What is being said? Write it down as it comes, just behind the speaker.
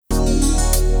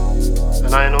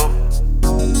And I know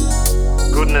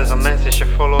goodness and mercy shall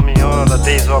follow me all the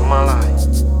days of my life.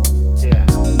 Yeah.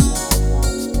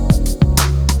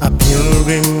 A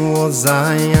pilgrim was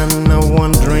I and a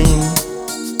wandering.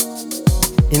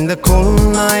 In the cold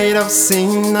night of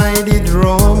sin I did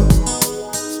roam,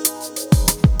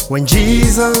 when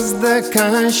Jesus the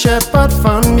kind shepherd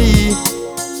found me.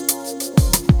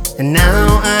 And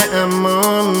now I am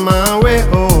on my way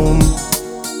home.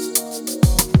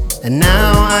 And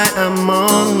now I am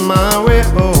on my way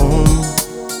home.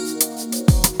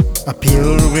 A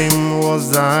pilgrim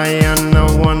was I and a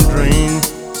wandering.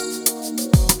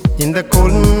 In the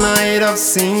cold night of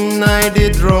sin I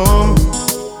did roam,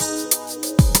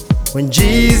 when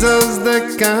Jesus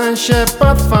the kind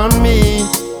shepherd found me.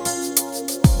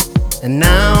 And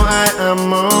now I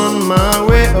am on my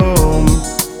way home.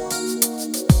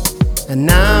 And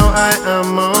now I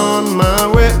am on my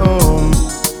way home.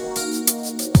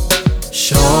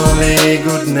 Surely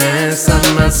goodness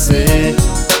and mercy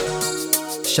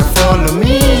shall follow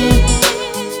me.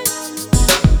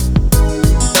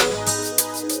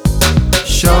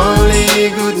 Surely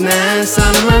goodness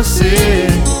and mercy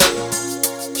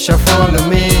shall follow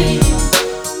me.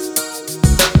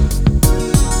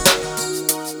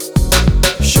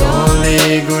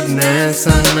 Surely goodness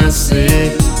and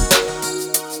mercy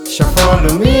shall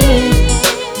follow me.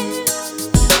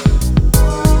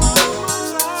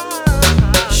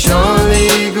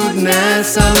 Surely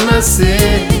goodness and mercy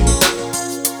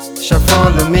shall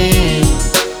follow me.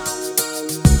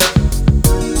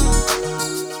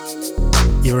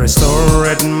 You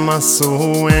restored my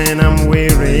soul when I'm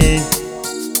weary.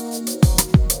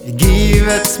 You give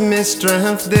it me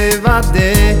strength day by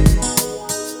day.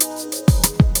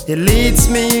 It leads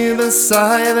me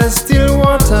beside the still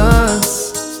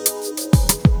waters.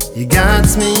 You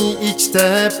guides me each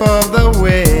step of the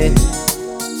way.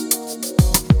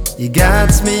 You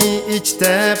guides me each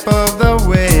step of the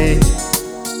way.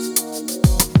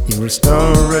 You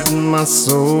restored my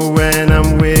soul when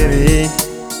I'm weary.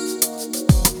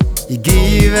 You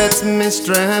give it me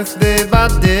strength day by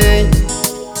day.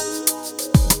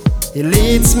 He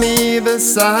leads me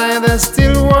beside the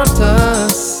still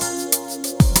waters.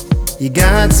 He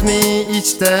guides me each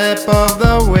step of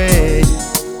the way.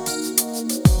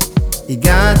 He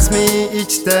guides me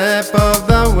each step of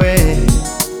the way.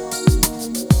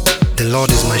 The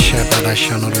Lord is my shepherd, I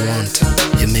shall not want.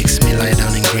 He makes me lie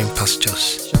down in green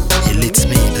pastures. He leads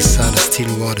me beside the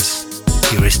still waters.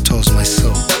 He restores my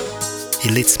soul. He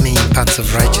leads me in paths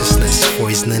of righteousness for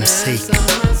His name's sake.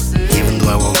 Even though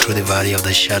I walk through the valley of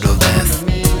the shadow of death,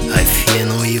 I fear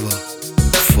no evil,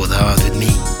 for Thou art with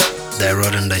me. Thy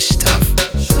rod and thy staff,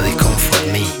 they comfort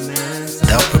me.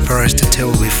 Thou preparest a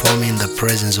table before me in the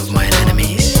presence of mine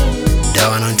enemies.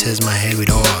 Thou anointest my head with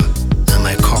oil, and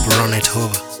my cup runneth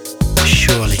over.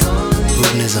 Surely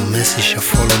goodness and mercy shall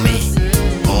follow me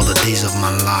all the days of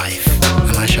my life,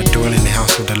 and I shall dwell in the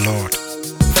house of the Lord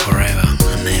forever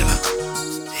and ever.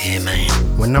 Amen.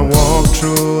 When I walk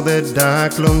through the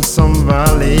dark lonesome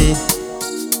valley,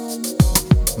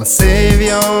 my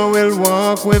Savior will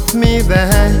walk with me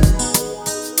there,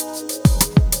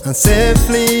 and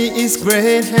safely His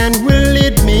great hand will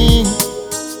lead me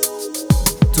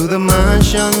to the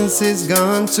mansions He's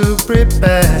gone to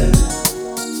prepare.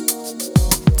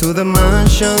 To the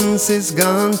mansions He's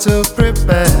gone to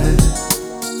prepare.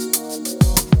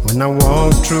 When I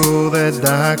walk through the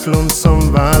dark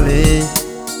lonesome valley,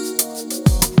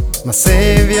 my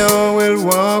Savior will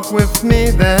walk with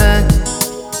me there,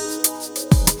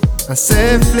 and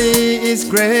safely His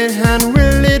great hand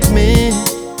will lead me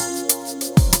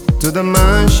to the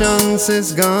mansions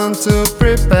He's gone to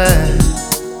prepare.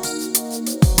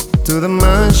 To the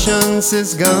mansions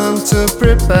He's gone to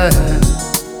prepare.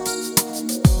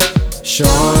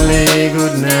 Surely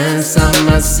goodness and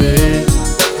mercy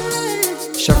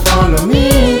shall follow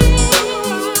me.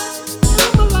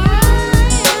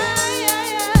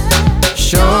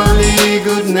 Surely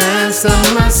goodness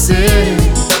and mercy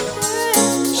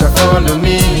shall follow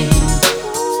me.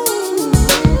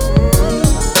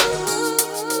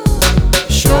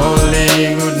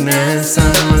 Surely goodness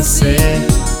and mercy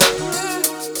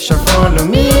shall follow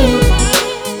me.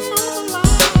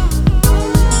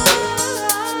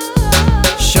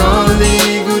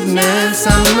 Surely goodness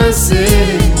and mercy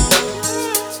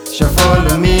shall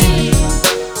follow me.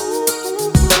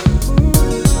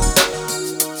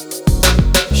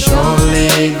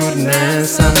 Surely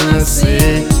goodness and mercy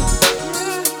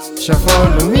shall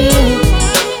follow me.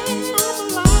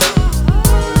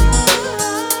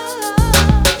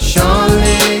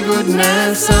 Surely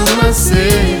goodness and mercy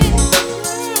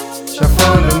shall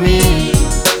follow me.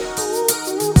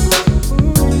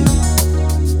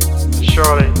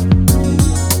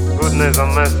 goodness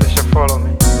and mercy shall follow me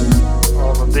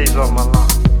all the days of my life.